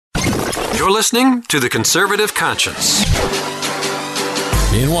You're listening to The Conservative Conscience.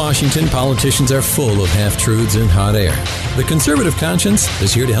 In Washington, politicians are full of half-truths and hot air. The Conservative Conscience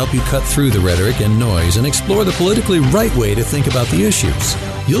is here to help you cut through the rhetoric and noise and explore the politically right way to think about the issues.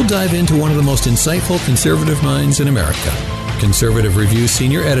 You'll dive into one of the most insightful conservative minds in America. Conservative Review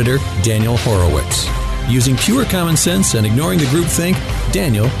Senior Editor Daniel Horowitz. Using pure common sense and ignoring the groupthink,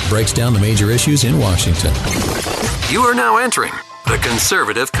 Daniel breaks down the major issues in Washington. You are now entering The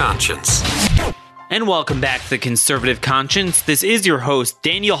Conservative Conscience. And welcome back to The Conservative Conscience. This is your host,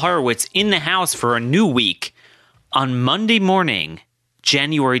 Daniel Horowitz, in the house for a new week on Monday morning,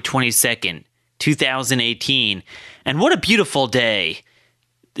 January 22nd, 2018. And what a beautiful day.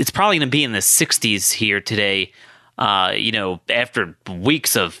 It's probably going to be in the 60s here today, after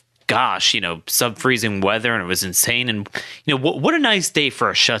weeks of, sub-freezing weather, and it was insane. And, what a nice day for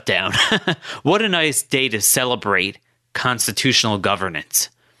a shutdown. What a nice day to celebrate constitutional governance.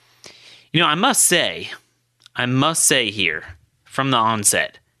 I must say here from the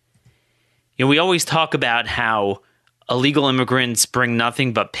onset, we always talk about how illegal immigrants bring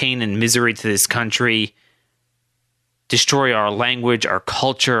nothing but pain and misery to this country, destroy our language, our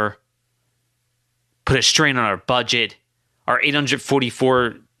culture, put a strain on our budget, are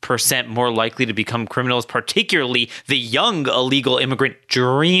 844% more likely to become criminals, particularly the young illegal immigrant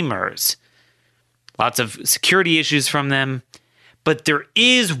dreamers. Lots of security issues from them. But there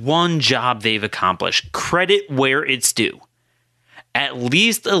is one job they've accomplished. Credit where it's due. At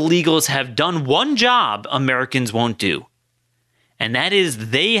least illegals have done one job Americans won't do. And that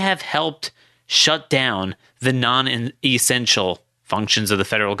is they have helped shut down the non-essential functions of the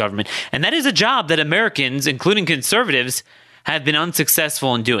federal government. And that is a job that Americans, including conservatives, have been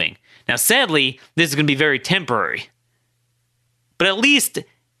unsuccessful in doing. Now, sadly, this is going to be very temporary. But at least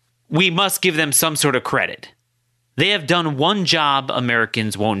we must give them some sort of credit. They have done one job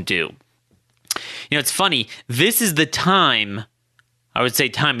Americans won't do. It's funny. This is the time, I would say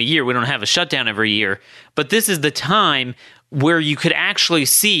time of year. We don't have a shutdown every year. But this is the time where you could actually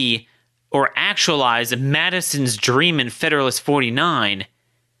see or actualize Madison's dream in Federalist 49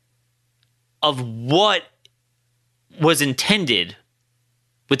 of what was intended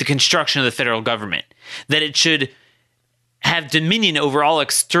with the construction of the federal government. That it should have dominion over all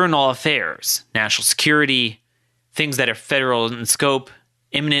external affairs, national security, things that are federal in scope,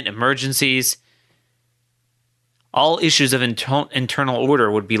 imminent emergencies. All issues of internal order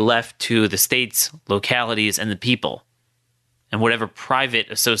would be left to the states, localities, and the people, and whatever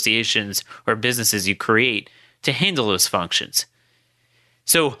private associations or businesses you create to handle those functions.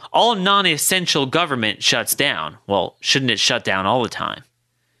 So all non-essential government shuts down. Well, shouldn't it shut down all the time?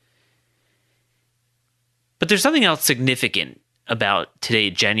 But there's something else significant about today,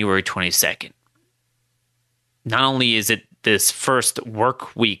 January 22nd. Not only is it this first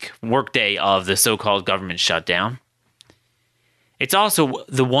work day of the so-called government shutdown, it's also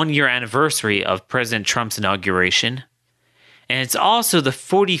the 1-year anniversary of President Trump's inauguration, and it's also the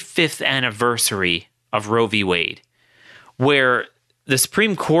 45th anniversary of Roe v. Wade, where the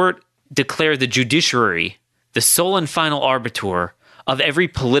Supreme Court declared the judiciary the sole and final arbiter of every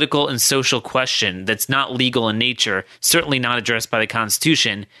political and social question that's not legal in nature, certainly not addressed by the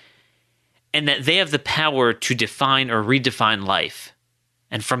Constitution, and that they have the power to define or redefine life.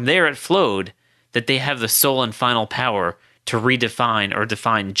 And from there it flowed that they have the sole and final power to redefine or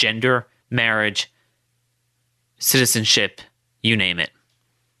define gender, marriage, citizenship, you name it.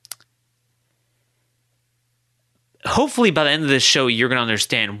 Hopefully by the end of this show, you're going to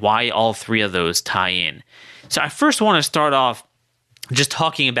understand why all three of those tie in. So I first want to start off just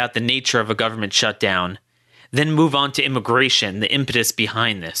talking about the nature of a government shutdown, then move on to immigration, the impetus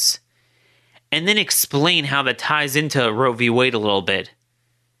behind this, and then explain how that ties into Roe v. Wade a little bit.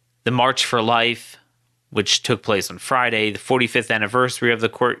 The March for Life, which took place on Friday, the 45th anniversary of the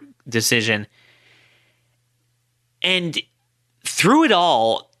court decision. And through it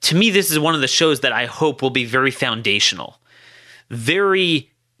all, to me, this is one of the shows that I hope will be very foundational, very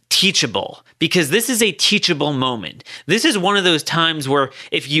teachable, because this is a teachable moment. This is one of those times where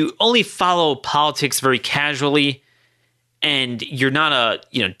if you only follow politics very casually, and you're not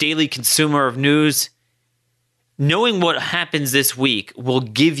a daily consumer of news, knowing what happens this week will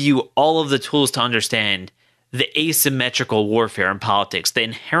give you all of the tools to understand the asymmetrical warfare in politics, the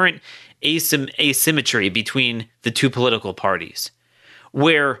inherent asymmetry between the two political parties,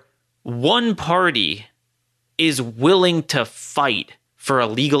 where one party is willing to fight for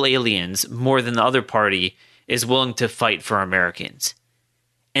illegal aliens more than the other party is willing to fight for Americans.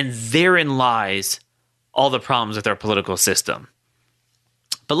 And therein lies all the problems with our political system.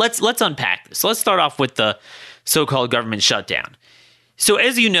 But let's unpack this. Let's start off with the so-called government shutdown. So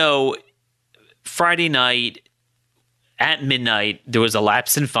as you know, Friday night at midnight, there was a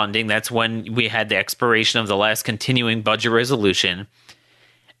lapse in funding. That's when we had the expiration of the last continuing budget resolution.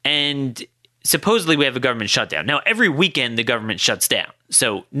 And supposedly we have a government shutdown. Now, every weekend the government shuts down.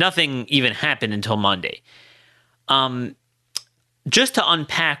 So nothing even happened until Monday. Just to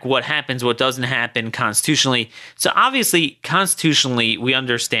unpack what happens, what doesn't happen constitutionally. So obviously, constitutionally, we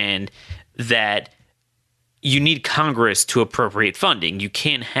understand that you need Congress to appropriate funding. You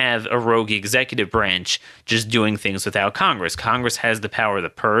can't have a rogue executive branch just doing things without Congress. Congress has the power of the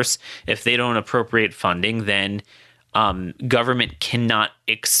purse. If they don't appropriate funding, then government cannot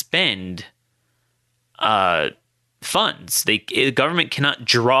expend funds. Government cannot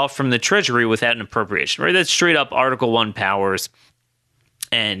draw from the Treasury without an appropriation. Right? That's straight up Article 1 powers,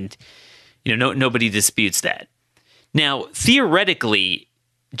 and nobody disputes that. Now, theoretically,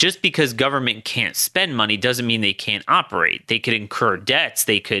 just because government can't spend money doesn't mean they can't operate. They could incur debts.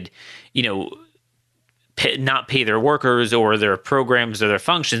 They could, not pay their workers or their programs or their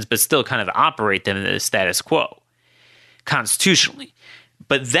functions, but still kind of operate them in the status quo constitutionally.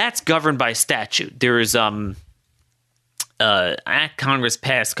 But that's governed by statute. There is act Congress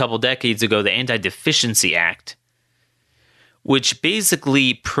passed a couple decades ago, the Anti-Deficiency Act, which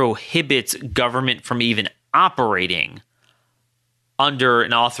basically prohibits government from even operating under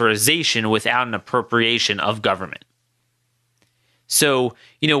an authorization without an appropriation of government. So,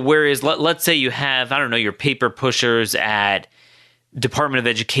 whereas let's say you have, your paper pushers at Department of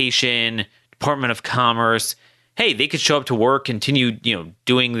Education, Department of Commerce, hey, they could show up to work, continue,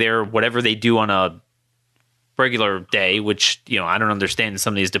 doing their whatever they do on a regular day, which, I don't understand in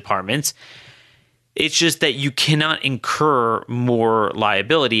some of these departments. It's just that you cannot incur more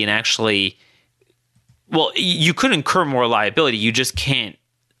liability and actually, well, you could incur more liability. You just can't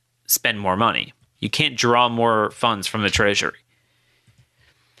spend more money. You can't draw more funds from the Treasury.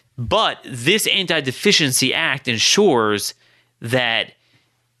 But this Anti-Deficiency Act ensures that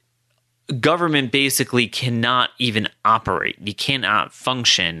government basically cannot even operate. You cannot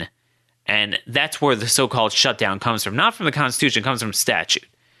function. And that's where the so-called shutdown comes from. Not from the Constitution, it comes from statute.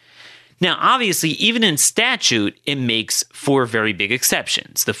 Now, obviously, even in statute, it makes 4 very big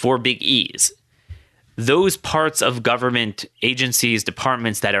exceptions, the 4 big E's. Those parts of government agencies,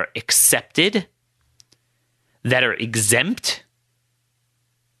 departments that are accepted, that are exempt,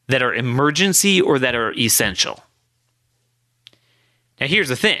 that are emergency, or that are essential. Now, here's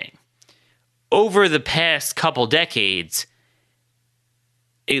the thing. Over the past couple decades,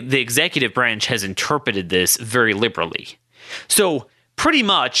 the executive branch has interpreted this very liberally. So, pretty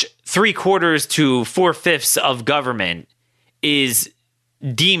much 3/4 to 4/5 of government is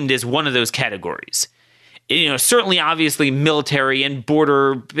deemed as one of those categories. Certainly, obviously, military and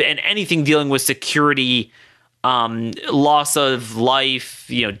border and anything dealing with security, loss of life,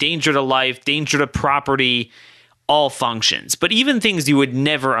 danger to life, danger to property, all functions. But even things you would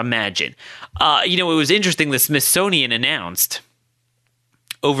never imagine. It was interesting. The Smithsonian announced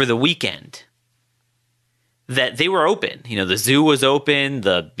over the weekend that they were open. The zoo was open,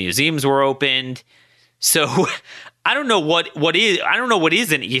 the museums were opened. So I don't know what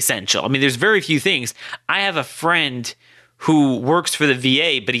isn't essential. I mean, there's very few things. I have a friend who works for the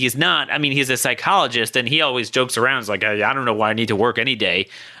VA, but he's not. I mean, he's a psychologist, and he always jokes around. It's like, I don't know why I need to work any day,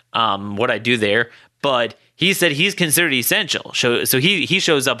 what I do there. But he said he's considered essential. So he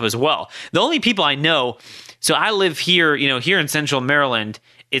shows up as well. The only people I know, so I live here, here in Central Maryland.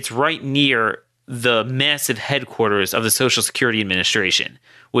 It's right near the massive headquarters of the Social Security Administration,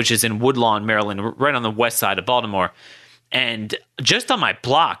 which is in Woodlawn, Maryland, right on the west side of Baltimore. And just on my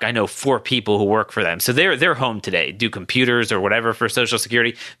block, I know 4 people who work for them. So they're home today, do computers or whatever for Social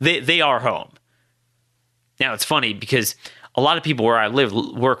Security. They are home. Now, it's funny because a lot of people where I live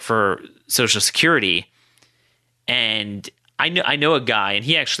work for Social Security, and I know a guy, and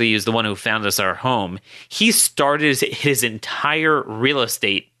he actually is the one who found us our home. He started his entire real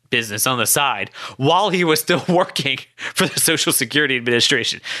estate business on the side while he was still working for the Social Security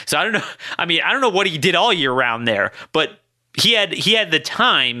Administration. So I don't know. I mean, I don't know what he did all year round there, but he had the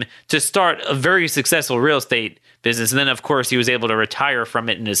time to start a very successful real estate business. And then, of course, he was able to retire from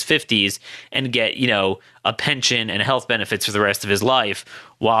it in his 50s and get, a pension and health benefits for the rest of his life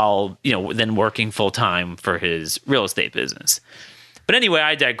while, then working full time for his real estate business. But anyway,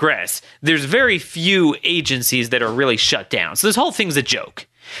 I digress. There's very few agencies that are really shut down. So this whole thing's a joke.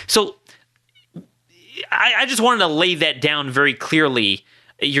 So I just wanted to lay that down very clearly.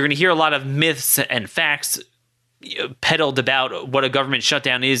 You're going to hear a lot of myths and facts peddled about what a government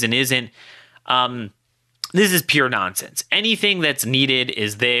shutdown is and isn't. This is pure nonsense. Anything that's needed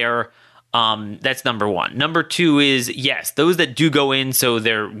is there. That's number one. Number two is, yes, those that do go in, so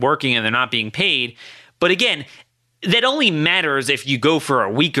they're working and they're not being paid. But again, that only matters if you go for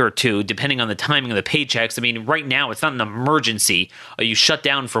a week or two, depending on the timing of the paychecks. I mean, right now, it's not an emergency. You shut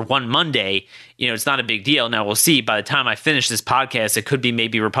down for one Monday, it's not a big deal. Now, we'll see. By the time I finish this podcast, it could be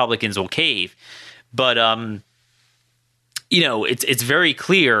maybe Republicans will cave. But, it's very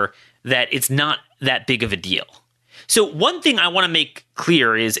clear that it's not that big of a deal. So one thing I want to make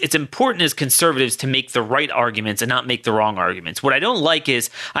clear is it's important as conservatives to make the right arguments and not make the wrong arguments. What I don't like is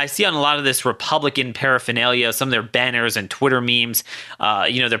I see on a lot of this Republican paraphernalia, some of their banners and Twitter memes,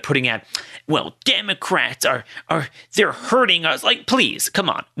 they're putting out, well, Democrats they're hurting us. Like, please, come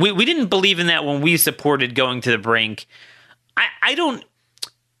on. We didn't believe in that when we supported going to the brink.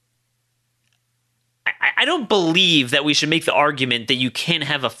 I don't believe that we should make the argument that you can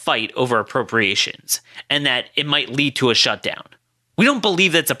have a fight over appropriations and that it might lead to a shutdown. We don't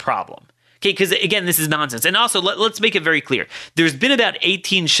believe that's a problem. Okay, because again, this is nonsense. And also, let's make it very clear. There's been about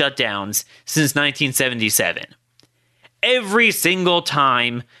 18 shutdowns since 1977. Every single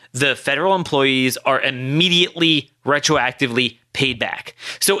time, the federal employees are immediately, retroactively paid back.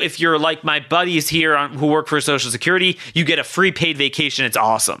 So if you're like my buddies here who work for Social Security, you get a free paid vacation. It's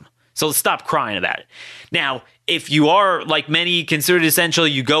awesome. So let's stop crying about it. Now, if you are, like many, considered essential,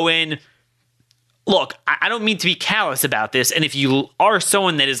 you go in. Look, I don't mean to be callous about this. And if you are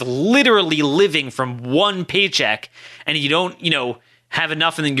someone that is literally living from one paycheck and you don't, have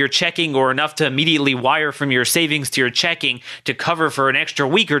enough in your checking or enough to immediately wire from your savings to your checking to cover for an extra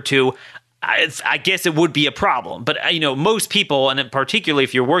week or two, I guess it would be a problem. But, most people, and particularly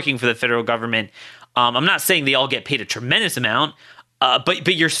if you're working for the federal government, I'm not saying they all get paid a tremendous amount. But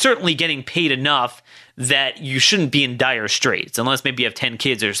you're certainly getting paid enough that you shouldn't be in dire straits, unless maybe you have 10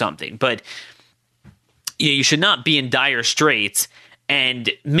 kids or something. But you should not be in dire straits and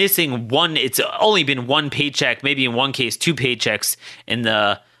missing one. It's only been one paycheck, maybe in one case, two paychecks in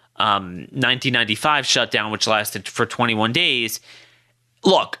the 1995 shutdown, which lasted for 21 days.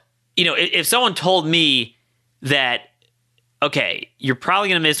 Look, if someone told me that, okay, you're probably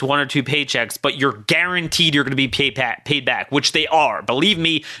going to miss one or two paychecks, but you're guaranteed you're going to be paid back, which they are. Believe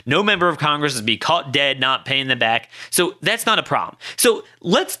me, no member of Congress is be caught dead not paying them back. So that's not a problem. So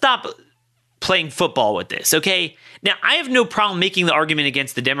let's stop playing football with this, okay? Now, I have no problem making the argument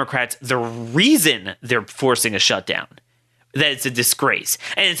against the Democrats, the reason they're forcing a shutdown, that it's a disgrace.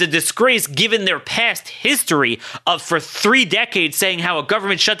 And it's a disgrace given their past history of for 3 decades saying how a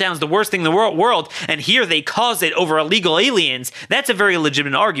government shutdown is the worst thing in the world, and here they cause it over illegal aliens. That's a very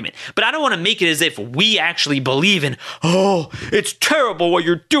legitimate argument. But I don't want to make it as if we actually believe in, it's terrible what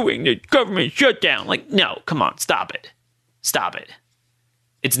you're doing, the government shutdown. Like, no, come on, stop it. Stop it.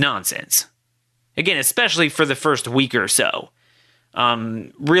 It's nonsense. Again, especially for the first week or so.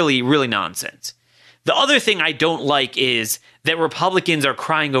 Really, really nonsense. The other thing I don't like is that Republicans are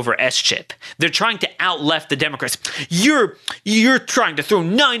crying over S-chip. They're trying to out-left the Democrats. You're trying to throw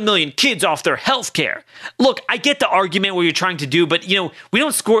 9 million kids off their health care. Look, I get the argument what you're trying to do, but, we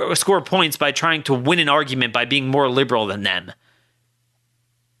don't score points by trying to win an argument by being more liberal than them.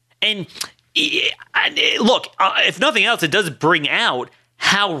 And look, if nothing else, it does bring out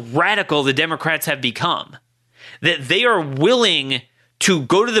how radical the Democrats have become. That they are willing to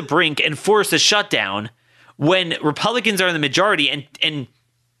go to the brink and force a shutdown when Republicans are in the majority. And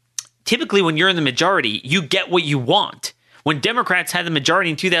typically when you're in the majority, you get what you want. When Democrats had the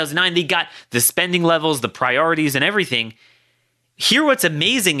majority in 2009, they got the spending levels, the priorities, and everything. Here, what's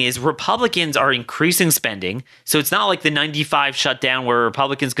amazing is Republicans are increasing spending. So it's not like the 95 shutdown where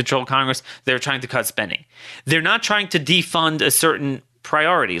Republicans control Congress. They're trying to cut spending. They're not trying to defund a certain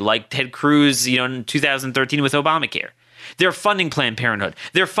priority like Ted Cruz, in 2013 with Obamacare. They're funding Planned Parenthood.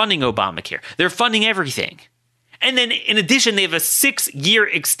 They're funding Obamacare. They're funding everything. And then in addition, they have a 6-year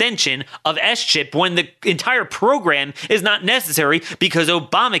extension of S-chip when the entire program is not necessary because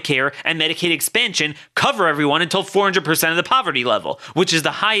Obamacare and Medicaid expansion cover everyone until 400% of the poverty level, which is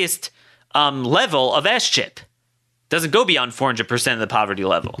the highest level of S-chip. Doesn't go beyond 400% of the poverty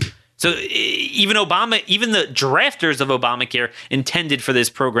level. So even the drafters of Obamacare intended for this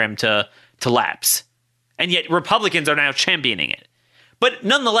program to lapse. And yet Republicans are now championing it. But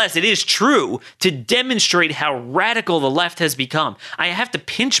nonetheless, it is true to demonstrate how radical the left has become. I have to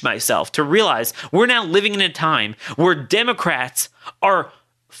pinch myself to realize we're now living in a time where Democrats are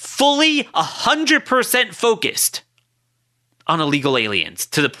fully 100% focused on illegal aliens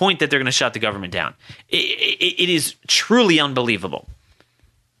to the point that they're going to shut the government down. It is truly unbelievable.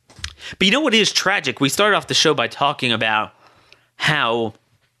 But you know what is tragic? We started off the show by talking about how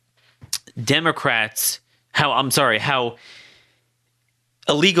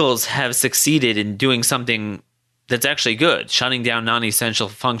illegals have succeeded in doing something that's actually good, shutting down non-essential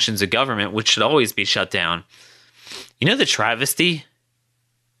functions of government, which should always be shut down. You know the travesty?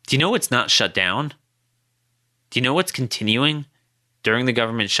 Do you know what's not shut down? Do you know what's continuing during the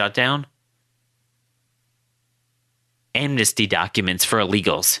government shutdown? Amnesty documents for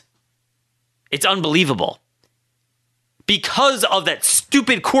illegals. It's unbelievable. Because of that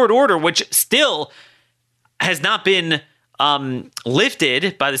stupid court order, which still has not been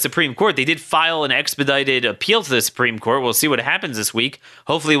lifted by the Supreme Court. They did file an expedited appeal to the Supreme Court. We'll see what happens this week.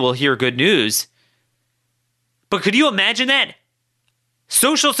 Hopefully we'll hear good news. But could you imagine that?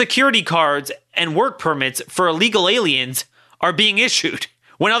 Social security cards and work permits for illegal aliens are being issued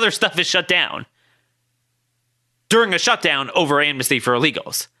when other stuff is shut down. During a shutdown over amnesty for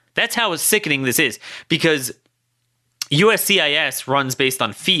illegals. That's how sickening this is. Because USCIS runs based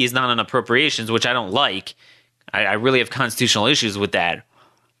on fees, not on appropriations, which I don't like. I really have constitutional issues with that.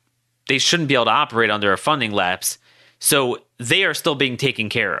 They shouldn't be able to operate under a funding lapse. So they are still being taken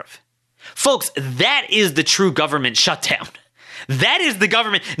care of. Folks, that is the true government shutdown. That is the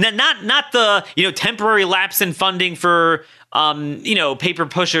government, not the temporary lapse in funding for paper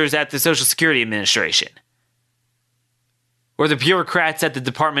pushers at the Social Security Administration. Or the bureaucrats at the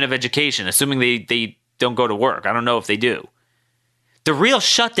Department of Education, assuming they don't go to work. I don't know if they do. The real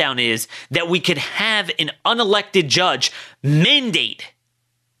shutdown is that we could have an unelected judge mandate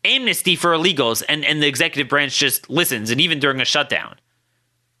amnesty for illegals and the executive branch just listens, and even during a shutdown.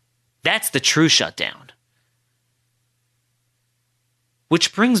 That's the true shutdown.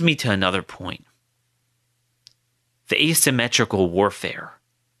 Which brings me to another point. The asymmetrical warfare.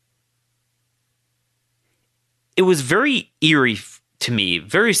 It was very eerie to me,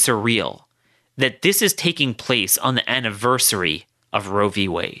 very surreal, that this is taking place on the anniversary of Roe v.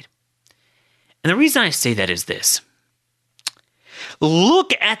 Wade. And the reason I say that is this.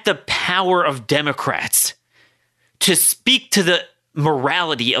 Look at the power of Democrats to speak to the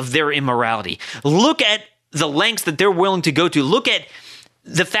morality of their immorality. Look at the lengths that they're willing to go to. Look at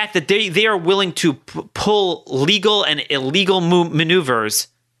the fact that they are willing to pull legal and illegal maneuvers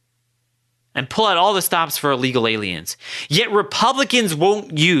and pull out all the stops for illegal aliens. Yet Republicans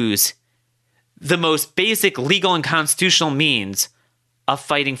won't use the most basic legal and constitutional means of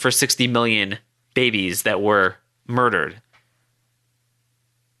fighting for 60 million babies that were murdered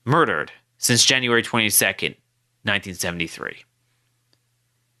since January 22nd, 1973.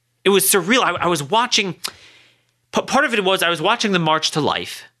 It was surreal. I was watching, part of it was I was watching the March to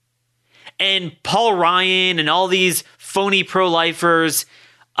Life, and Paul Ryan and all these phony pro-lifers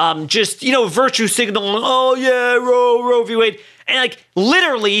virtue signaling, oh yeah, Roe v. Wade. And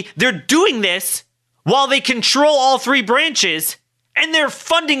literally, they're doing this while they control all three branches and they're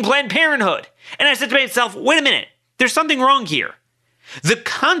funding Planned Parenthood. And I said to myself, wait a minute, there's something wrong here. The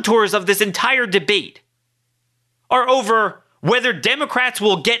contours of this entire debate are over whether Democrats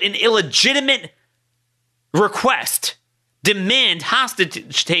will get an illegitimate request, demand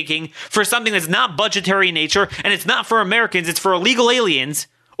hostage taking for something that's not budgetary in nature and it's not for Americans, it's for illegal aliens,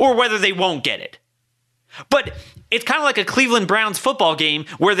 or whether they won't get it. But it's kind of like a Cleveland Browns football game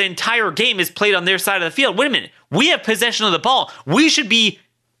where the entire game is played on their side of the field. Wait a minute. We have possession of the ball. We should be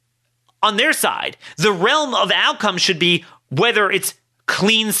on their side. The realm of outcome should be whether it's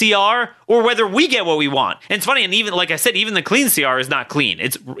clean CR or whether we get what we want. And it's funny, and even like I said, even the clean CR is not clean.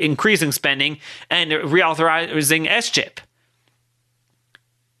 It's increasing spending and reauthorizing SCHIP.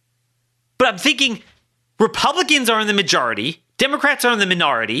 But I'm thinking Republicans are in the majority, Democrats are in the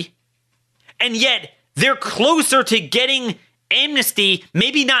minority, and yet they're closer to getting amnesty,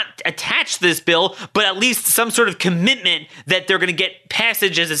 maybe not attached to this bill, but at least some sort of commitment that they're going to get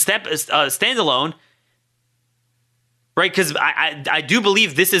passage as a standalone, right? Because I do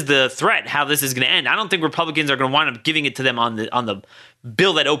believe this is the threat, how this is going to end. I don't think Republicans are going to wind up giving it to them on the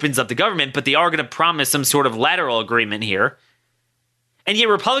bill that opens up the government, but they are going to promise some sort of lateral agreement here. And yet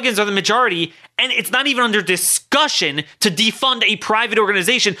Republicans are the majority, and it's not even under discussion to defund a private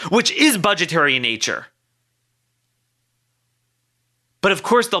organization, which is budgetary in nature. But of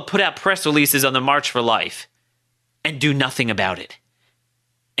course, they'll put out press releases on the March for Life and do nothing about it.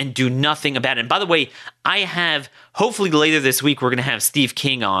 And by the way, hopefully later this week, we're going to have Steve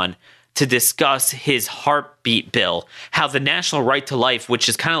King on to discuss his heartbeat bill, how the National Right to Life, which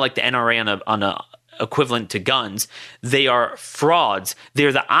is kind of like the NRA on a equivalent to guns, they are frauds.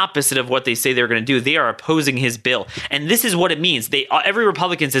 They're the opposite of what they say they're going to do. They are opposing his bill. And this is what it means. Every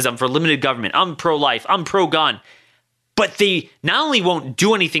Republican says, I'm for limited government, I'm pro-life, I'm pro-gun. But they not only won't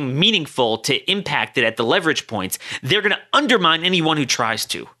do anything meaningful to impact it at the leverage points, they're going to undermine anyone who tries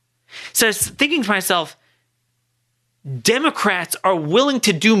to. So I was thinking to myself, Democrats are willing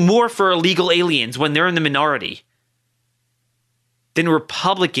to do more for illegal aliens when they're in the minority than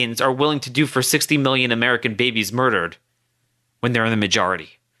Republicans are willing to do for 60 million American babies murdered when they're in the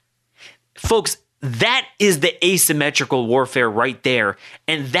majority. Folks, that is the asymmetrical warfare right there.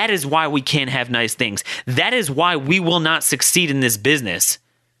 And that is why we can't have nice things. That is why we will not succeed in this business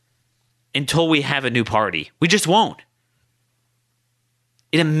until we have a new party. We just won't.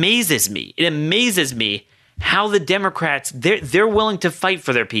 It amazes me. It amazes me how the Democrats, they're willing to fight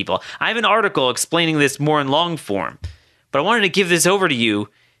for their people. I have an article explaining this more in long form, but I wanted to give this over to you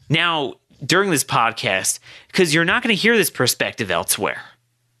now during this podcast because you're not going to hear this perspective elsewhere.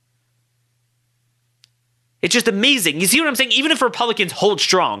 It's just amazing. You see what I'm saying? Even if Republicans hold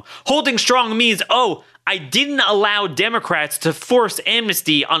strong, holding strong means, oh, I didn't allow Democrats to force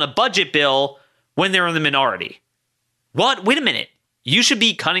amnesty on a budget bill when they're in the minority. What? Wait a minute. You should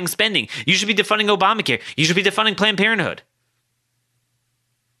be cutting spending. You should be defunding Obamacare. You should be defunding Planned Parenthood.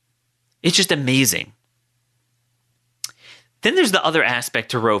 It's just amazing. Then there's the other aspect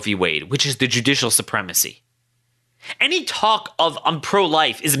to Roe v. Wade, which is the judicial supremacy. Any talk of I'm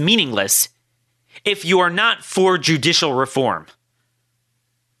pro-life is meaningless if you are not for judicial reform.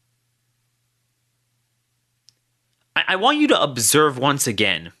 I want you to observe once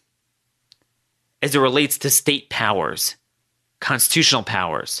again, as it relates to state powers, constitutional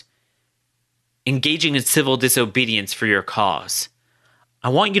powers, engaging in civil disobedience for your cause. I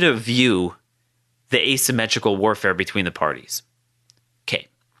want you to view the asymmetrical warfare between the parties. Okay.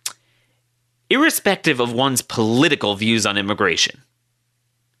 Irrespective of one's political views on immigration,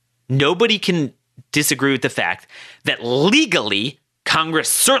 nobody can disagree with the fact that legally, Congress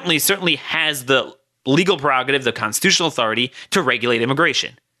certainly has the legal prerogative, the constitutional authority to regulate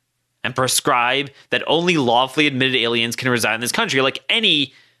immigration and prescribe that only lawfully admitted aliens can reside in this country like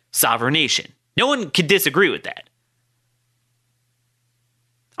any sovereign nation. No one can disagree with that.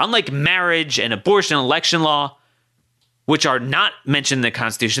 Unlike marriage and abortion and election law, which are not mentioned in the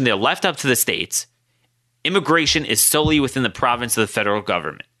Constitution, they're left up to the states, immigration is solely within the province of the federal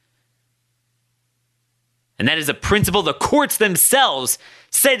government. And that is a principle the courts themselves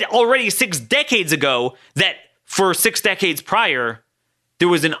said already 6 decades ago that for 6 decades prior, there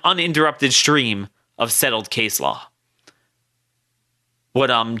was an uninterrupted stream of settled case law. What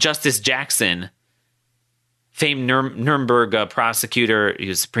Justice Jackson, famed Nuremberg prosecutor, he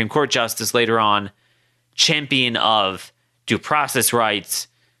was Supreme Court justice later on, champion of due process rights.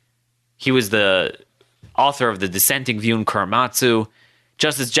 He was the author of the dissenting view in Korematsu.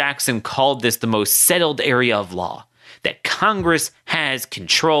 Justice Jackson called this the most settled area of law, that Congress has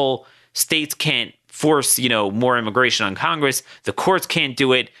control. States can't force, more immigration on Congress. The courts can't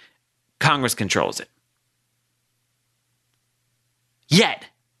do it. Congress controls it. Yet,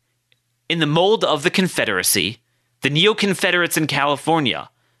 in the mold of the Confederacy, the neo-Confederates in California,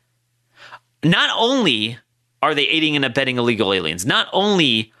 not only are they aiding and abetting illegal aliens, not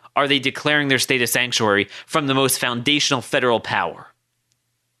only are they declaring their state a sanctuary from the most foundational federal power.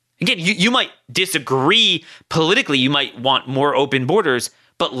 Again, you might disagree politically, you might want more open borders,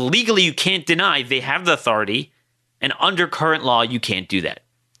 but legally you can't deny they have the authority, and under current law you can't do that.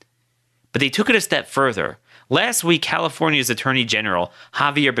 But they took it a step further. Last week, California's Attorney General,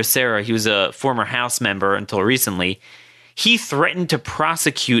 Javier Becerra, he was a former House member until recently, he threatened to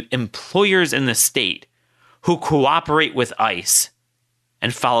prosecute employers in the state who cooperate with ICE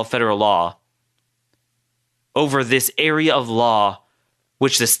and follow federal law over this area of law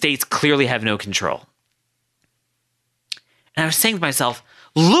which the states clearly have no control. And I was saying to myself,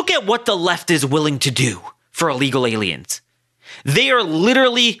 look at what the left is willing to do for illegal aliens. They are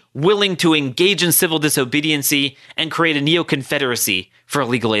literally willing to engage in civil disobedience and create a neo-confederacy for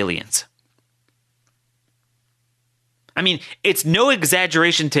illegal aliens. I mean, it's no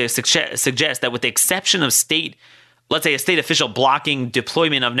exaggeration to suggest that with the exception of let's say a state official blocking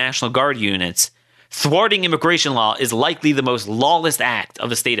deployment of National Guard units, thwarting immigration law is likely the most lawless act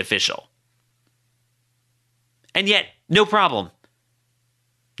of a state official. And yet, no problem.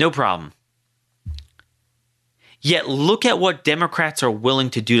 No problem. Yet look at what Democrats are willing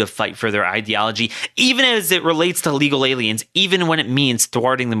to do to fight for their ideology, even as it relates to legal aliens, even when it means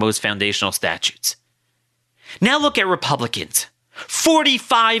thwarting the most foundational statutes. Now look at Republicans.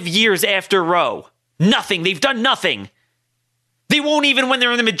 45 years after Roe. Nothing. They've done nothing. They won't even, when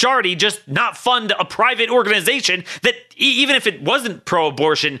they're in the majority, just not fund a private organization that, even if it wasn't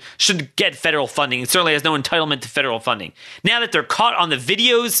pro-abortion, should get federal funding. It certainly has no entitlement to federal funding. Now that they're caught on the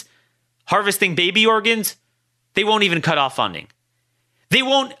videos harvesting baby organs, they won't even cut off funding. They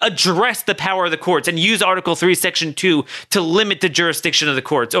won't address the power of the courts and use Article 3, Section 2 to limit the jurisdiction of the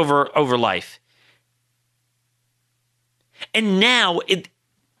courts over life. And now,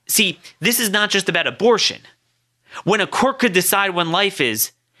 this is not just about abortion. When a court could decide when life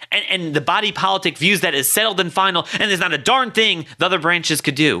is, and the body politic views that as settled and final, and there's not a darn thing the other branches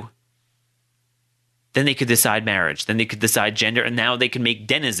could do, then they could decide marriage, then they could decide gender, and now they can make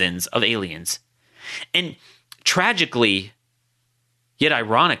denizens of aliens. And tragically, yet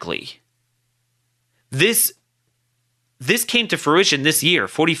ironically, this came to fruition this year,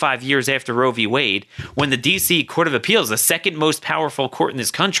 45 years after Roe v. Wade, when the D.C. Court of Appeals, the second most powerful court in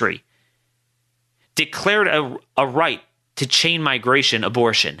this country, declared a right to chain migration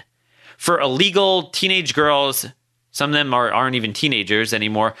abortion for illegal teenage girls, some of them aren't even teenagers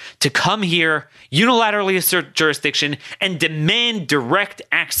anymore, to come here, unilaterally assert jurisdiction, and demand direct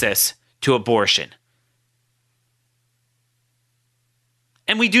access to abortion.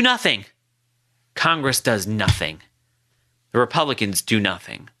 And we do nothing. Congress does nothing. The Republicans do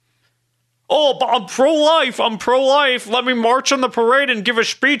nothing. Oh, but I'm pro-life. I'm pro-life. Let me march on the parade and give a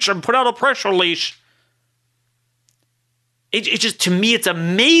speech and put out a press release. It just, to me, it's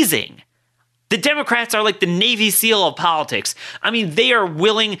amazing. The Democrats are like the Navy SEAL of politics. I mean, they are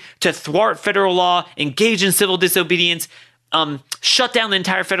willing to thwart federal law, engage in civil disobedience, shut down the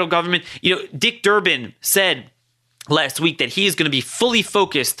entire federal government. Dick Durbin said last week that he is going to be fully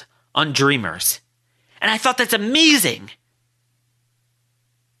focused on Dreamers. And I thought that's amazing.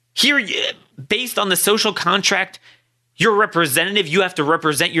 Here, based on the social contract, you're a representative, you have to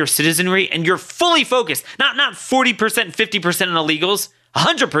represent your citizenry, and you're fully focused. Not 40%, 50% on illegals,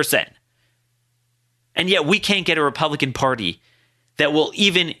 100%. And yet we can't get a Republican Party that will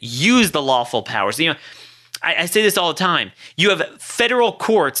even use the lawful powers. I say this all the time. You have federal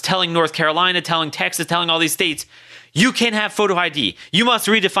courts telling North Carolina, telling Texas, telling all these states, you can't have photo ID. You must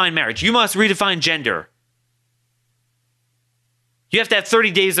redefine marriage. You must redefine gender. You have to have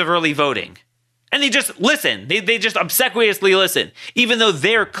 30 days of early voting. And they just listen. They just obsequiously listen, even though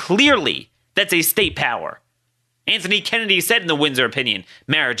that's a state power. Anthony Kennedy said in the Windsor opinion,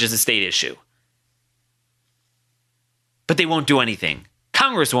 marriage is a state issue. But they won't do anything.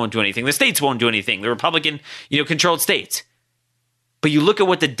 Congress won't do anything. The states won't do anything. The Republican, controlled states. But you look at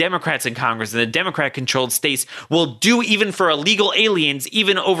what the Democrats in Congress and the Democrat-controlled states will do even for illegal aliens,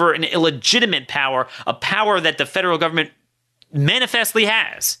 even over an illegitimate power, a power that the federal government manifestly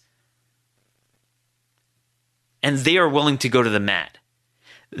has. And they are willing to go to the mat.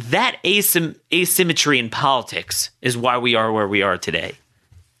 That asymmetry in politics is why we are where we are today.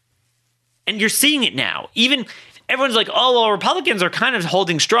 And you're seeing it now. Even everyone's like, oh, well, Republicans are kind of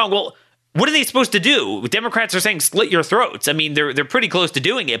holding strong. Well, what are they supposed to do? Democrats are saying slit your throats. I mean, they're pretty close to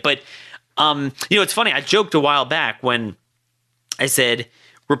doing it. But, it's funny. I joked a while back when I said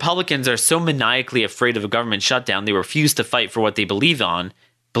Republicans are so maniacally afraid of a government shutdown, they refuse to fight for what they believe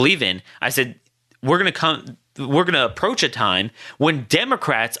in. I said, we're going to approach a time when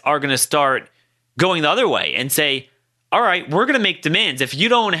Democrats are going to start going the other way and say, all right, we're going to make demands. If you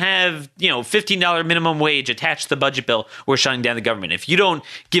don't have, $15 minimum wage attached to the budget bill, we're shutting down the government. If you don't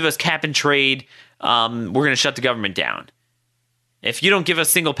give us cap and trade, we're going to shut the government down. If you don't give us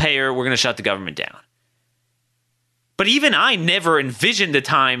single payer, we're going to shut the government down. But even I never envisioned a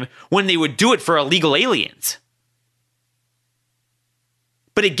time when they would do it for illegal aliens.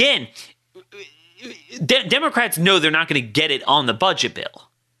 But again, Democrats know they're not going to get it on the budget bill.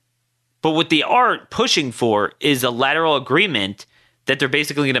 But what they are pushing for is a lateral agreement that they're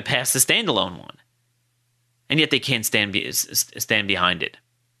basically going to pass the standalone one. And yet they can't stand behind it.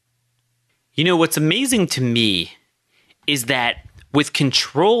 What's amazing to me is that with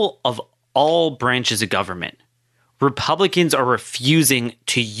control of all branches of government, Republicans are refusing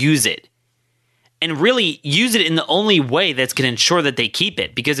to use it. And really use it in the only way that's going to ensure that they keep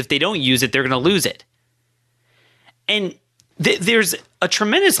it. Because if they don't use it, they're going to lose it. And there's a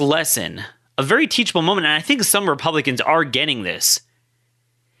tremendous lesson, a very teachable moment, and I think some Republicans are getting this,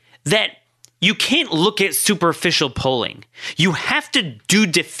 that you can't look at superficial polling. You have to do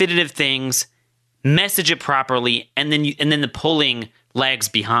definitive things, message it properly, and then the polling lags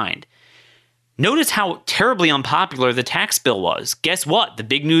behind. Notice how terribly unpopular the tax bill was. Guess what? The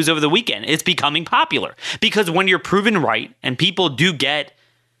big news over the weekend, it's becoming popular. Because when you're proven right, and people do get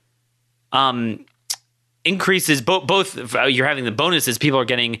increases, both you're having the bonuses, people are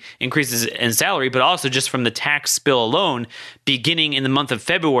getting increases in salary, but also just from the tax bill alone, beginning in the month of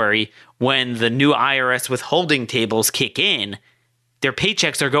February, when the new IRS withholding tables kick in, their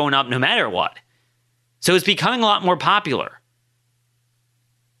paychecks are going up no matter what. So it's becoming a lot more popular.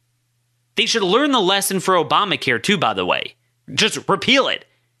 They should learn the lesson for Obamacare too, by the way. Just repeal it.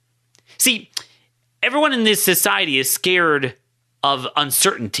 See, everyone in this society is scared of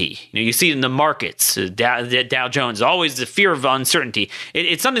uncertainty. You see it in the markets. Dow Jones, always the fear of uncertainty.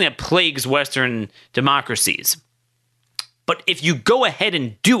 It's something that plagues Western democracies. But if you go ahead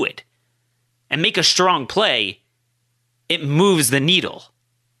and do it and make a strong play, it moves the needle.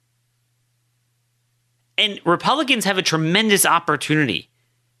 And Republicans have a tremendous opportunity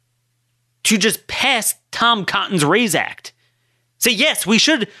to just pass Tom Cotton's RAISE Act. Say, yes, we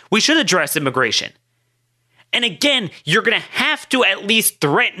should address immigration. And again, you're going to have to at least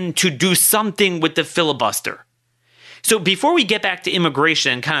threaten to do something with the filibuster. So before we get back to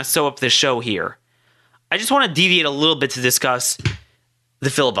immigration and kind of sew up the show here, I just want to deviate a little bit to discuss the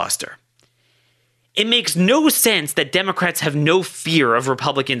filibuster. It makes no sense that Democrats have no fear of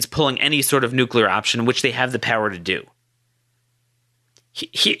Republicans pulling any sort of nuclear option, which they have the power to do.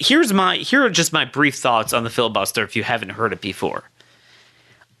 Here are just my brief thoughts on the filibuster if you haven't heard it before.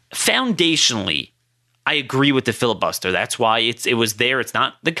 Foundationally, I agree with the filibuster. That's why it was there. It's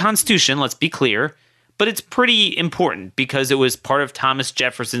not the Constitution, let's be clear, but it's pretty important because it was part of Thomas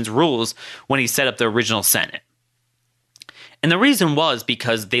Jefferson's rules when he set up the original Senate. And the reason was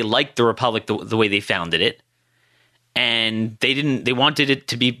because they liked the Republic the way they founded it, and they wanted it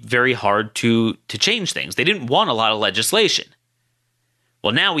to be very hard to change things. They didn't want a lot of legislation.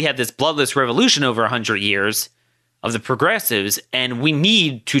 Well, now we have this bloodless revolution over 100 years of the progressives, and we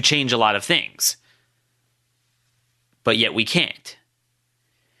need to change a lot of things. But yet we can't.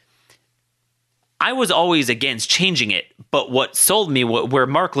 I was always against changing it, but what sold me, where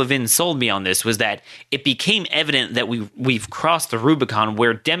Mark Levin sold me on this, was that it became evident that we've crossed the Rubicon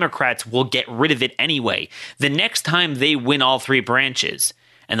where Democrats will get rid of it anyway. The next time they win all three branches,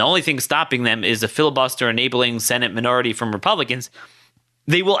 and the only thing stopping them is a filibuster enabling Senate minority from Republicans,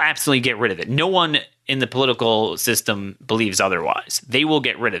 they will absolutely get rid of it. No one in the political system believes otherwise. They will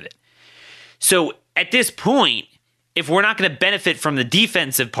get rid of it. So at this point, if we're not going to benefit from the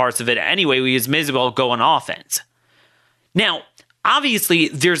defensive parts of it anyway, we may as well go on offense. Now, obviously,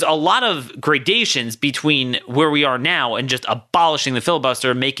 there's a lot of gradations between where we are now and just abolishing the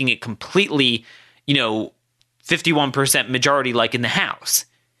filibuster, making it completely, 51% majority like in the House.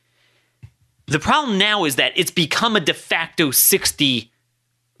 The problem now is that it's become a de facto 60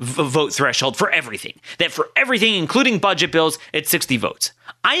 vote threshold for everything. That for everything, including budget bills, it's 60 votes.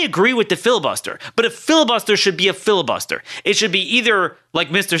 I agree with the filibuster, but a filibuster should be a filibuster. It should be either, like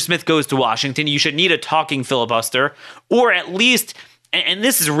Mr. Smith Goes to Washington, you should need a talking filibuster, or at least, and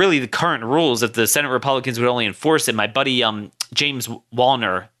this is really the current rules, if the Senate Republicans would only enforce it. My buddy James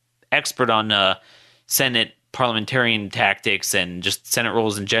Wallner, expert on Senate parliamentarian tactics and just Senate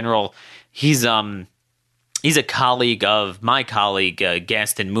rules in general, he's a colleague of my colleague,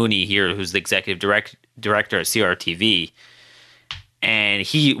 Gaston Mooney here, who's the executive director at CRTV. And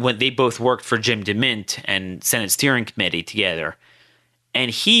they both worked for Jim DeMint and Senate Steering Committee together.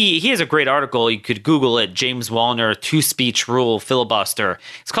 And he has a great article. You could Google it, James Wallner, two-speech rule filibuster.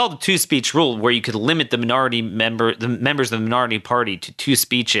 It's called the two-speech rule, where you could limit the members of the minority party to two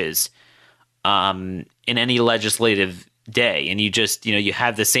speeches in any legislative day. And you just, you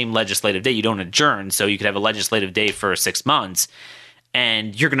have the same legislative day. You don't adjourn, so you could have a legislative day for 6 months,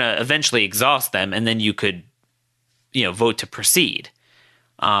 and you're going to eventually exhaust them, and then you could, vote to proceed.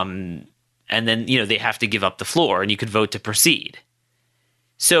 And then, they have to give up the floor, and you could vote to proceed.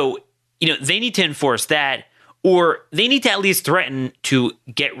 So, they need to enforce that, or they need to at least threaten to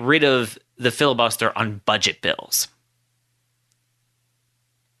get rid of the filibuster on budget bills.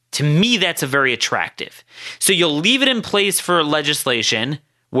 To me, that's a very attractive. So you'll leave it in place for legislation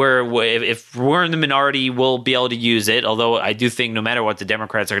where if we're in the minority, we'll be able to use it, although I do think no matter what, the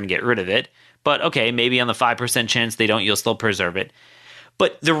Democrats are going to get rid of it. But okay, maybe on the 5% chance they don't, you'll still preserve it.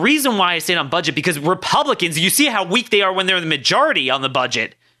 But the reason why I say it on budget, because Republicans, you see how weak they are when they're in the majority on the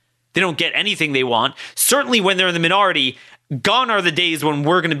budget. They don't get anything they want. Certainly when they're in the minority, gone are the days when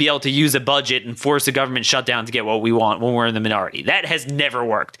we're going to be able to use a budget and force a government shutdown to get what we want when we're in the minority. That has never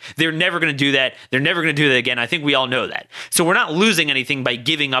worked. They're never going to do that. They're never going to do that again. I think we all know that. So we're not losing anything by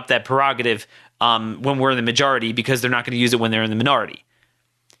giving up that prerogative when we're in the majority, because they're not going to use it when they're in the minority.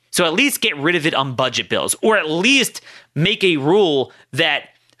 So at least get rid of it on budget bills, or at least make a rule that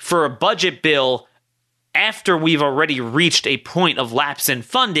for a budget bill, after we've already reached a point of lapse in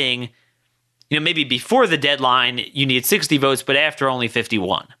funding, maybe before the deadline, you need 60 votes, but after only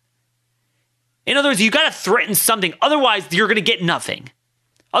 51. In other words, you got to threaten something. Otherwise, you're going to get nothing.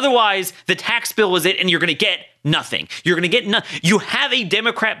 Otherwise, the tax bill was it, and you're going to get nothing. You're going to get nothing. You have a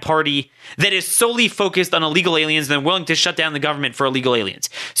Democrat Party that is solely focused on illegal aliens and they're willing to shut down the government for illegal aliens.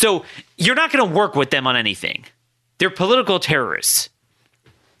 So you're not going to work with them on anything. They're political terrorists.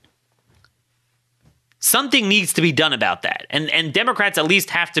 Something needs to be done about that. And Democrats at least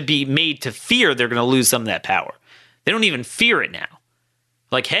have to be made to fear they're going to lose some of that power. They don't even fear it now.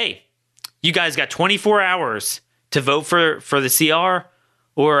 Like, hey, you guys got 24 hours to vote for the CR,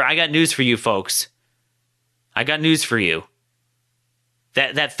 or I got news for you folks. I got news for you.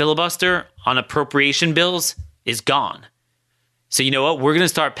 That filibuster on appropriation bills is gone. So you know what? We're going to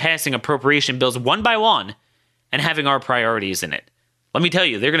start passing appropriation bills one by one and having our priorities in it. Let me tell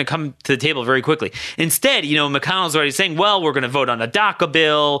you, they're going to come to the table very quickly. Instead, McConnell's already saying, well, we're going to vote on a DACA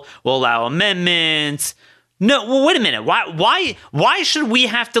bill. We'll allow amendments. No, well, wait a minute. Why should we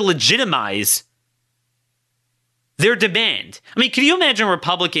have to legitimize their demand? I mean, can you imagine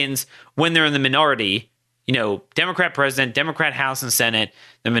Republicans when they're in the minority, Democrat president, Democrat House and Senate,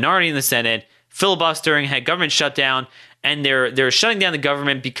 the minority in the Senate, filibustering, had government shutdown, and they're shutting down the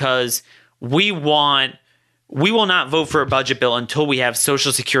government because we will not vote for a budget bill until we have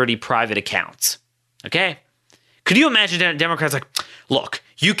Social Security private accounts. Okay? Could you imagine Democrats like, look,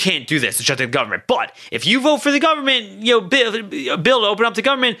 you can't do this to shut down the government, but if you vote for the government, bill to open up the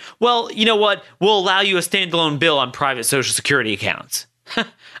government, well, you know what? We'll allow you a standalone bill on private Social Security accounts.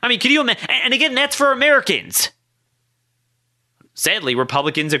 I mean, can you imagine? And again, that's for Americans. Sadly,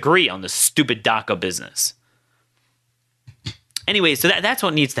 Republicans agree on the stupid DACA business. Anyway, so that's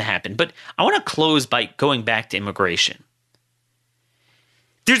what needs to happen. But I want to close by going back to immigration.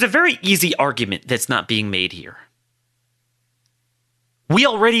 There's a very easy argument that's not being made here. We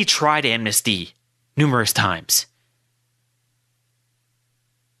already tried amnesty numerous times.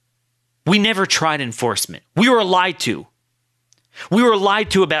 We never tried enforcement. We were lied to. We were lied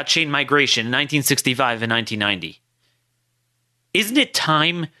to about chain migration in 1965 and 1990. Isn't it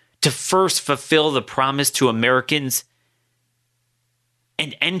time to first fulfill the promise to Americans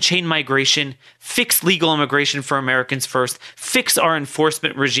and end chain migration, fix legal immigration for Americans first, fix our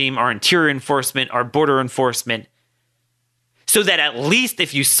enforcement regime, our interior enforcement, our border enforcement, so that at least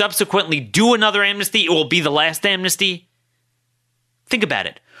if you subsequently do another amnesty, it will be the last amnesty? Think about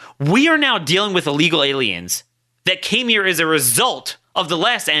it. We are now dealing with illegal aliens that came here as a result of the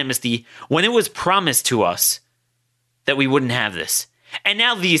last amnesty when it was promised to us that we wouldn't have this. And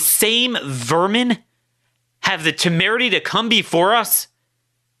now these same vermin have the temerity to come before us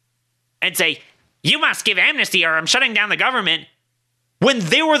and say, you must give amnesty or I'm shutting down the government, when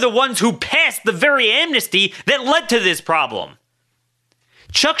they were the ones who passed the very amnesty that led to this problem.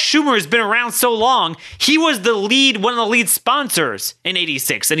 Chuck Schumer has been around so long, he was one of the lead sponsors in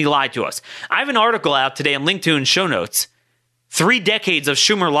 86, and he lied to us. I have an article out today and linked to in show notes, 3 decades of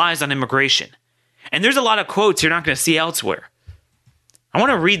Schumer lies on immigration. And there's a lot of quotes you're not going to see elsewhere. I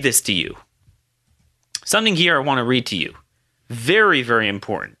want to read this to you. Something here I want to read to you. Very, very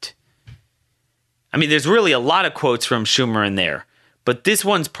important. I mean, there's really a lot of quotes from Schumer in there, but this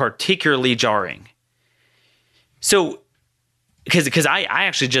one's particularly jarring. So, because I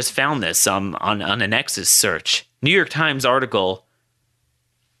actually just found this on a Nexus search. New York Times article.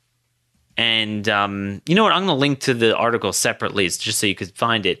 And you know what? I'm going to link to the article separately just so you could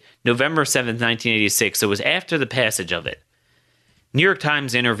find it. November 7th, 1986. So it was after the passage of it. New York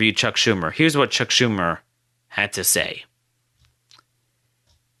Times interviewed Chuck Schumer. Here's what Chuck Schumer had to say.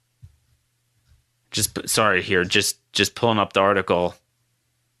 Just pulling up the article.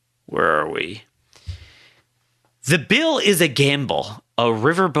 Where are we? The bill is a gamble, a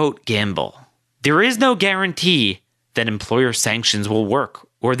riverboat gamble. There is no guarantee that employer sanctions will work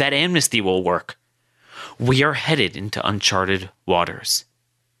or that amnesty will work. We are headed into uncharted waters.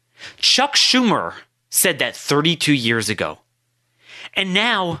 Chuck Schumer said that 32 years ago. And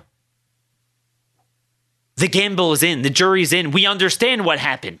now the gamble is in, the jury's in. We understand what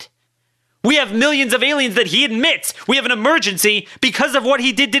happened. We have millions of aliens that he admits we have an emergency because of what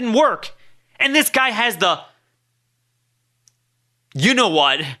he didn't work. And this guy has the, you know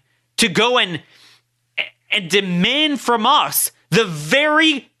what, to go and demand from us the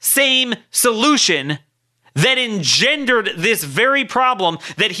very same solution that engendered this very problem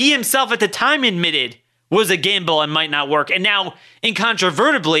that he himself at the time admitted was a gamble and might not work. And now,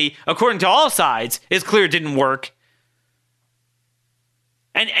 incontrovertibly, according to all sides, it's clear it didn't work.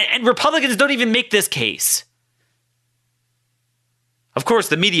 And Republicans don't even make this case. Of course,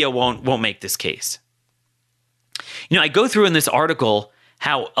 the media won't make this case. You know, I go through in this article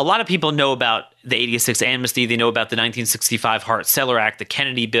how a lot of people know about the 86 amnesty. They know about the 1965 Hart-Celler Act, the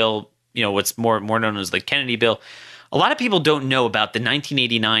Kennedy bill, you know, what's more known as the Kennedy bill. A lot of people don't know about the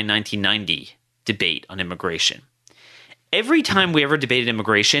 1989-1990 debate on immigration. Every time we ever debated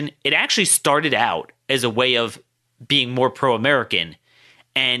immigration, it actually started out as a way of being more pro-American,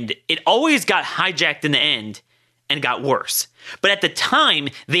 and it always got hijacked in the end and got worse. But at the time,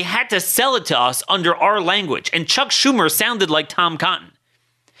 they had to sell it to us under our language. And Chuck Schumer sounded like Tom Cotton.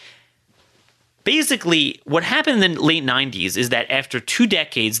 Basically, what happened in the late 90s is that after 2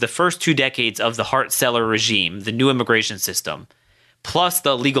 decades, the first 2 decades of the Hart-Celler regime, the new immigration system, plus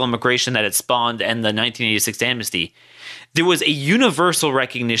the legal immigration that it spawned and the 1986 amnesty, there was a universal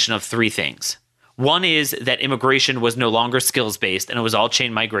recognition of 3 things. One is that immigration was no longer skills-based and it was all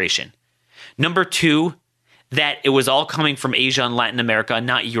chain migration. Number 2, that it was all coming from Asia and Latin America,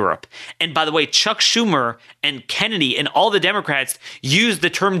 not Europe. And by the way, Chuck Schumer and Kennedy and all the Democrats used the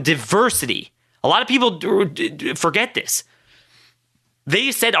term diversity. A lot of people forget this.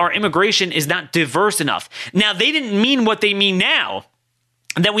 They said our immigration is not diverse enough. Now, they didn't mean what they mean now,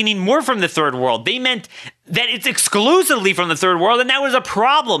 that we need more from the third world. They meant that it's exclusively from the third world, and that was a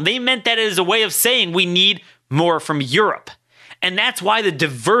problem. They meant that as a way of saying we need more from Europe. And that's why the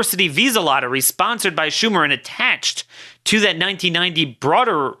diversity visa lottery sponsored by Schumer and attached to that 1990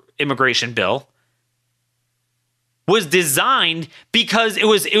 broader immigration bill was designed because it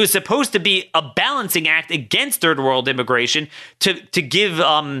was supposed to be a balancing act against third world immigration to give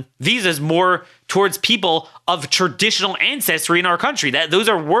visas more towards people of traditional ancestry in our country. Those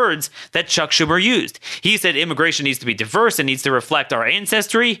are words that Chuck Schumer used. He said immigration needs to be diverse and needs to reflect our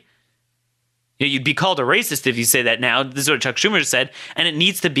ancestry. You'd be called a racist if you say that now. This is what Chuck Schumer said. And it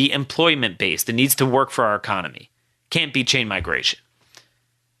needs to be employment-based. It needs to work for our economy. Can't be chain migration.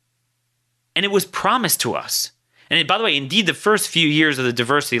 And it was promised to us. And by the way, indeed, the first few years of the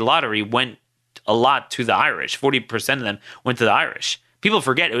diversity lottery went a lot to the Irish. 40% of them went to the Irish. People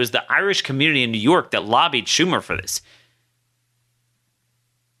forget it was the Irish community in New York that lobbied Schumer for this.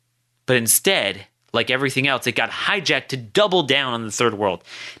 But instead, like everything else, it got hijacked to double down on the third world.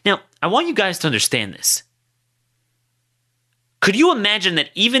 Now, I want you guys to understand this. Could you imagine that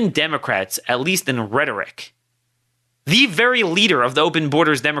even Democrats, at least in rhetoric, the very leader of the open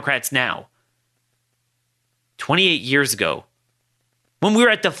borders Democrats now, 28 years ago, when we were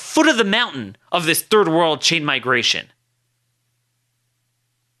at the foot of the mountain of this third world chain migration,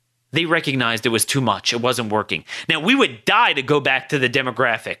 they recognized it was too much. It wasn't working. Now, we would die to go back to the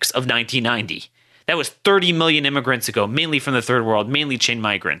demographics of 1990. That was 30 million immigrants ago, mainly from the third world, mainly chain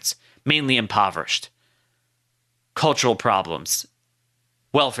migrants, mainly impoverished. Cultural problems,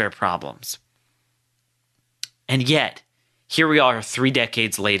 welfare problems. And yet, here we are 3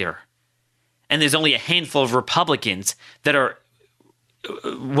 decades later. And there's only a handful of Republicans that are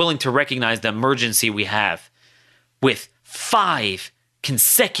willing to recognize the emergency we have with 5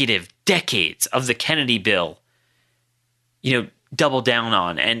 consecutive decades of the Kennedy bill, double down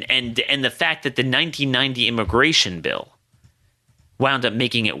on. And the fact that the 1990 immigration bill wound up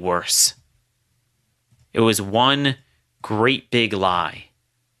making it worse. It was one great big lie.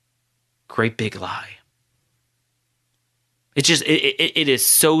 Great big lie. It is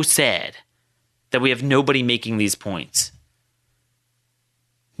so sad that we have nobody making these points.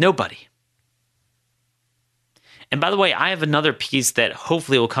 Nobody. And by the way, I have another piece that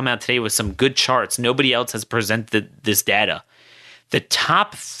hopefully will come out today with some good charts. Nobody else has presented this data. The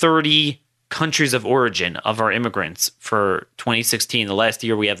top 30 countries of origin of our immigrants for 2016, the last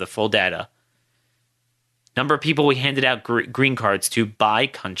year we have the full data. Number of people we handed out green cards to by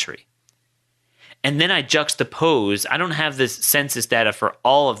country. And then I juxtapose, I don't have this census data for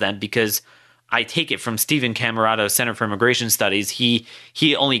all of them because I take it from Stephen Camerato's Center for Immigration Studies.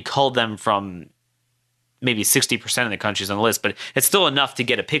 He only culled them from maybe 60% of the countries on the list, but it's still enough to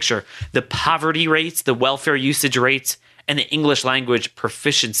get a picture. The poverty rates, the welfare usage rates, and the English language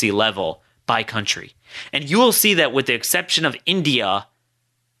proficiency level by country. And you will see that with the exception of India,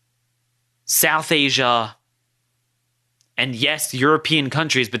 South Asia, and yes, European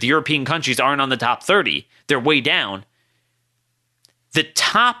countries, but the European countries aren't on the top 30. They're way down. The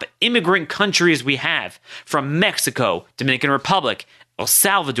top immigrant countries we have, from Mexico, Dominican Republic, El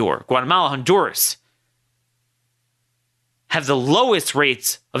Salvador, Guatemala, Honduras, have the lowest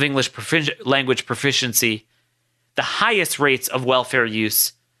rates of English language proficiency, the highest rates of welfare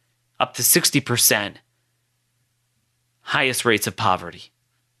use, up to 60%, highest rates of poverty.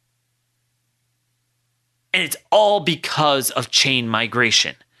 And it's all because of chain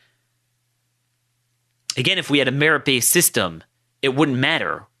migration. Again, if we had a merit-based system, it wouldn't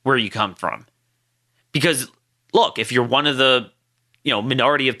matter where you come from. Because, look, if you're one of the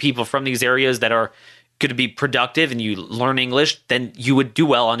minority of people from these areas that are going to be productive and you learn English, then you would do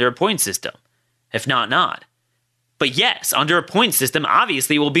well under a point system. If not. But yes, under a point system,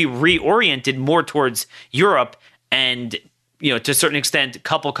 obviously, will be reoriented more towards Europe and, to a certain extent, a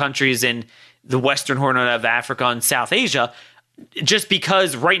couple countries in the Western Horn of Africa and South Asia, just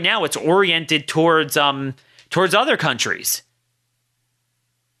because right now it's oriented towards towards other countries.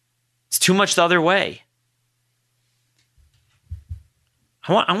 It's too much the other way.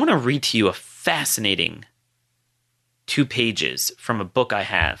 I want to read to you a fascinating 2 pages from a book I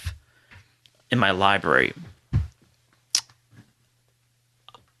have in my library.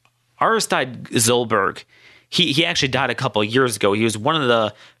 Aristide Zolberg, he actually died a couple of years ago. He was one of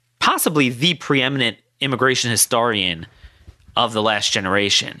the, possibly the preeminent immigration historian of the last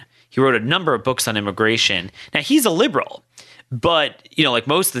generation. He wrote a number of books on immigration. Now, he's a liberal, but, like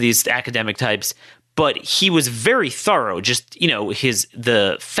most of these academic types, but he was very thorough. Just,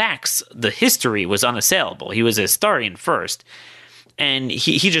 the facts, the history was unassailable. He was a historian first. And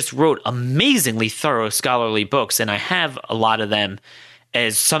he just wrote amazingly thorough scholarly books. And I have a lot of them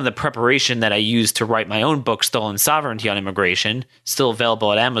as some of the preparation that I used to write my own book, Stolen Sovereignty on Immigration, still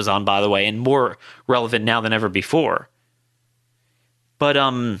available at Amazon, by the way, and more relevant now than ever before. But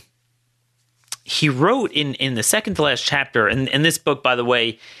he wrote in the second to last chapter, and this book, by the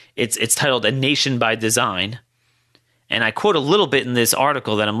way, it's titled A Nation by Design. And I quote a little bit in this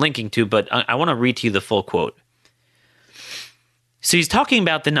article that I'm linking to, but I want to read to you the full quote. So he's talking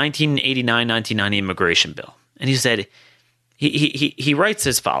about the 1989-1990 immigration bill. And he said, he writes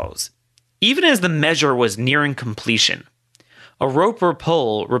as follows. Even as the measure was nearing completion, a Roper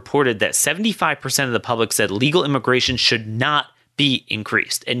poll reported that 75% of the public said legal immigration should not be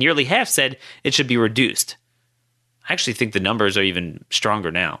increased, and nearly half said it should be reduced. I actually think the numbers are even stronger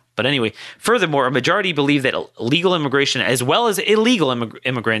now. But anyway, furthermore, a majority believe that legal immigration as well as illegal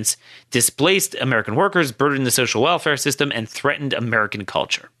immigrants displaced American workers, burdened the social welfare system, and threatened American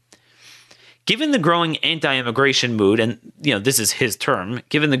culture. Given the growing anti-immigration mood, and this is his term,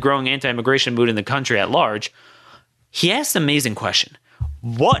 given the growing anti-immigration mood in the country at large, he asked an amazing question.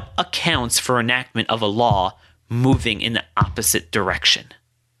 What accounts for enactment of a law moving in the opposite direction?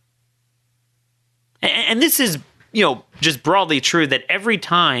 And this is, just broadly true that every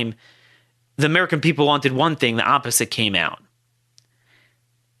time the American people wanted one thing, the opposite came out.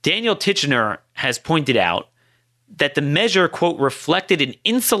 Daniel Titchener has pointed out that the measure, quote, reflected an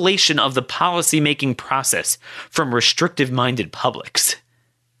insulation of the policymaking process from restrictive-minded publics.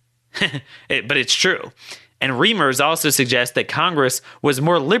 But it's true. And Reimers also suggests that Congress was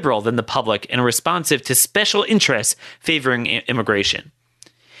more liberal than the public and responsive to special interests favoring immigration.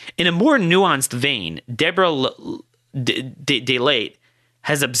 In a more nuanced vein, Deborah DeLate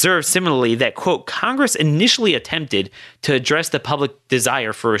has observed similarly that, quote, Congress initially attempted to address the public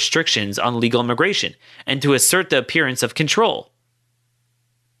desire for restrictions on legal immigration and to assert the appearance of control.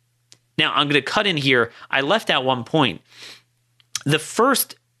 Now, I'm going to cut in here. I left out one point. The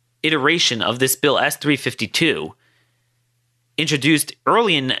first iteration of this bill, S-352, introduced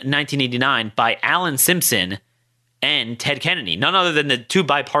early in 1989 by Alan Simpson and Ted Kennedy, none other than the two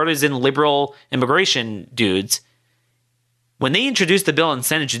bipartisan liberal immigration dudes. When they introduced the bill in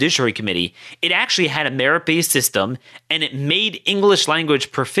Senate Judiciary Committee, it actually had a merit-based system, and it made English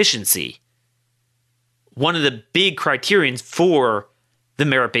language proficiency one of the big criterions for the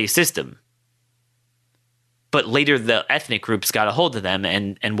merit-based system. But later, the ethnic groups got a hold of them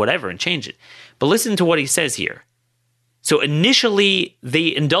and whatever and changed it. But listen to what he says here. So initially,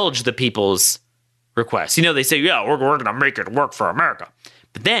 they indulged the people's requests. They say, yeah, we're going to make it work for America.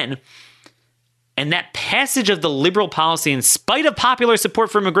 But then, and that passage of the liberal policy, in spite of popular support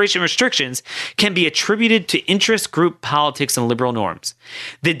for immigration restrictions, can be attributed to interest group politics and liberal norms.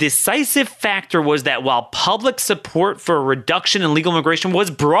 The decisive factor was that while public support for a reduction in legal immigration was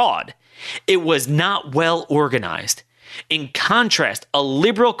broad, it was not well organized. In contrast, a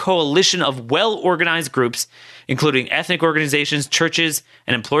liberal coalition of well-organized groups, including ethnic organizations, churches,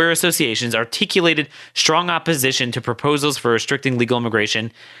 and employer associations, articulated strong opposition to proposals for restricting legal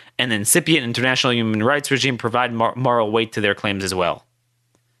immigration, and the incipient international human rights regime provided moral weight to their claims as well.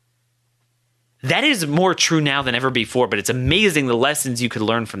 That is more true now than ever before, but it's amazing the lessons you could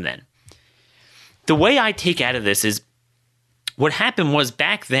learn from then. The way I take out of this is what happened was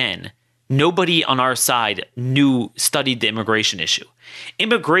back then, nobody on our side studied the immigration issue.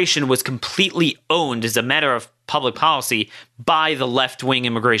 Immigration was completely owned as a matter of public policy by the left-wing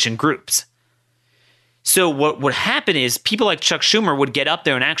immigration groups. So what would happen is people like Chuck Schumer would get up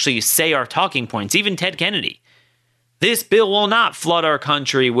there and actually say our talking points, even Ted Kennedy. This bill will not flood our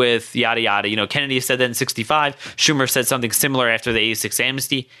country with yada yada. Kennedy said that in 1965. Schumer said something similar after the 86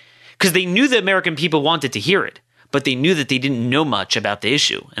 amnesty, because they knew the American people wanted to hear it. But they knew that they didn't know much about the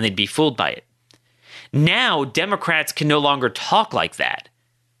issue, and they'd be fooled by it. Now, Democrats can no longer talk like that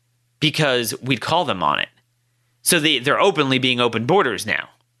because we'd call them on it. So they're openly being open borders now.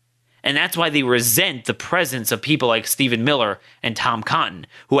 And that's why they resent the presence of people like Stephen Miller and Tom Cotton,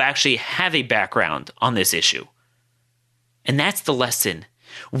 who actually have a background on this issue. And that's the lesson.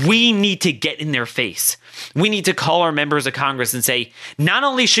 We need to get in their face. We need to call our members of Congress and say, not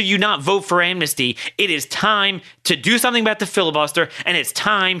only should you not vote for amnesty, it is time to do something about the filibuster, and it's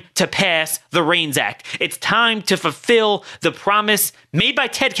time to pass the REINS Act. It's time to fulfill the promise made by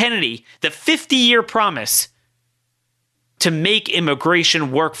Ted Kennedy, the 50-year promise to make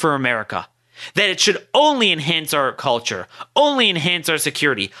immigration work for America. That it should only enhance our culture, only enhance our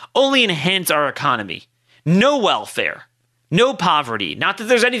security, only enhance our economy. No welfare. No poverty. Not that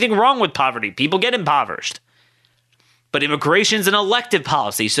there's anything wrong with poverty. People get impoverished. But immigration is an elective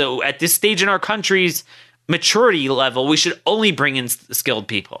policy. So at this stage in our country's maturity level, we should only bring in skilled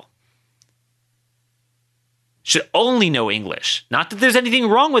people. Should only know English. Not that there's anything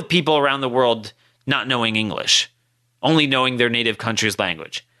wrong with people around the world not knowing English. Only knowing their native country's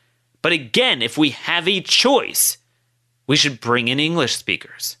language. But again, if we have a choice, we should bring in English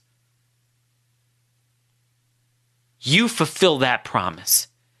speakers. You fulfill that promise.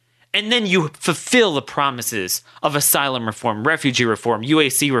 And then you fulfill the promises of asylum reform, refugee reform,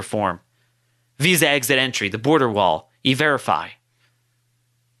 UAC reform, visa exit entry, the border wall, E-Verify.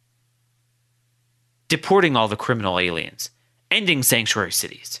 Deporting all the criminal aliens, ending sanctuary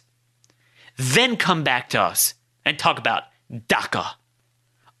cities. Then come back to us and talk about DACA.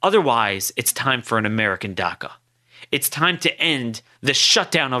 Otherwise, it's time for an American DACA. It's time to end the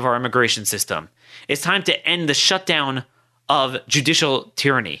shutdown of our immigration system. It's time to end the shutdown of judicial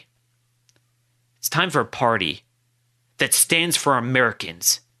tyranny. It's time for a party that stands for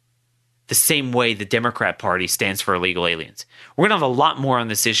Americans the same way the Democrat Party stands for illegal aliens. We're going to have a lot more on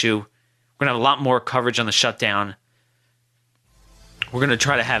this issue. We're going to have a lot more coverage on the shutdown. We're going to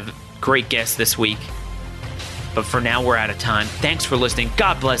try to have great guests this week. But for now, we're out of time. Thanks for listening.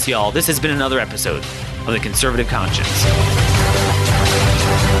 God bless y'all. This has been another episode of The Conservative Conscience.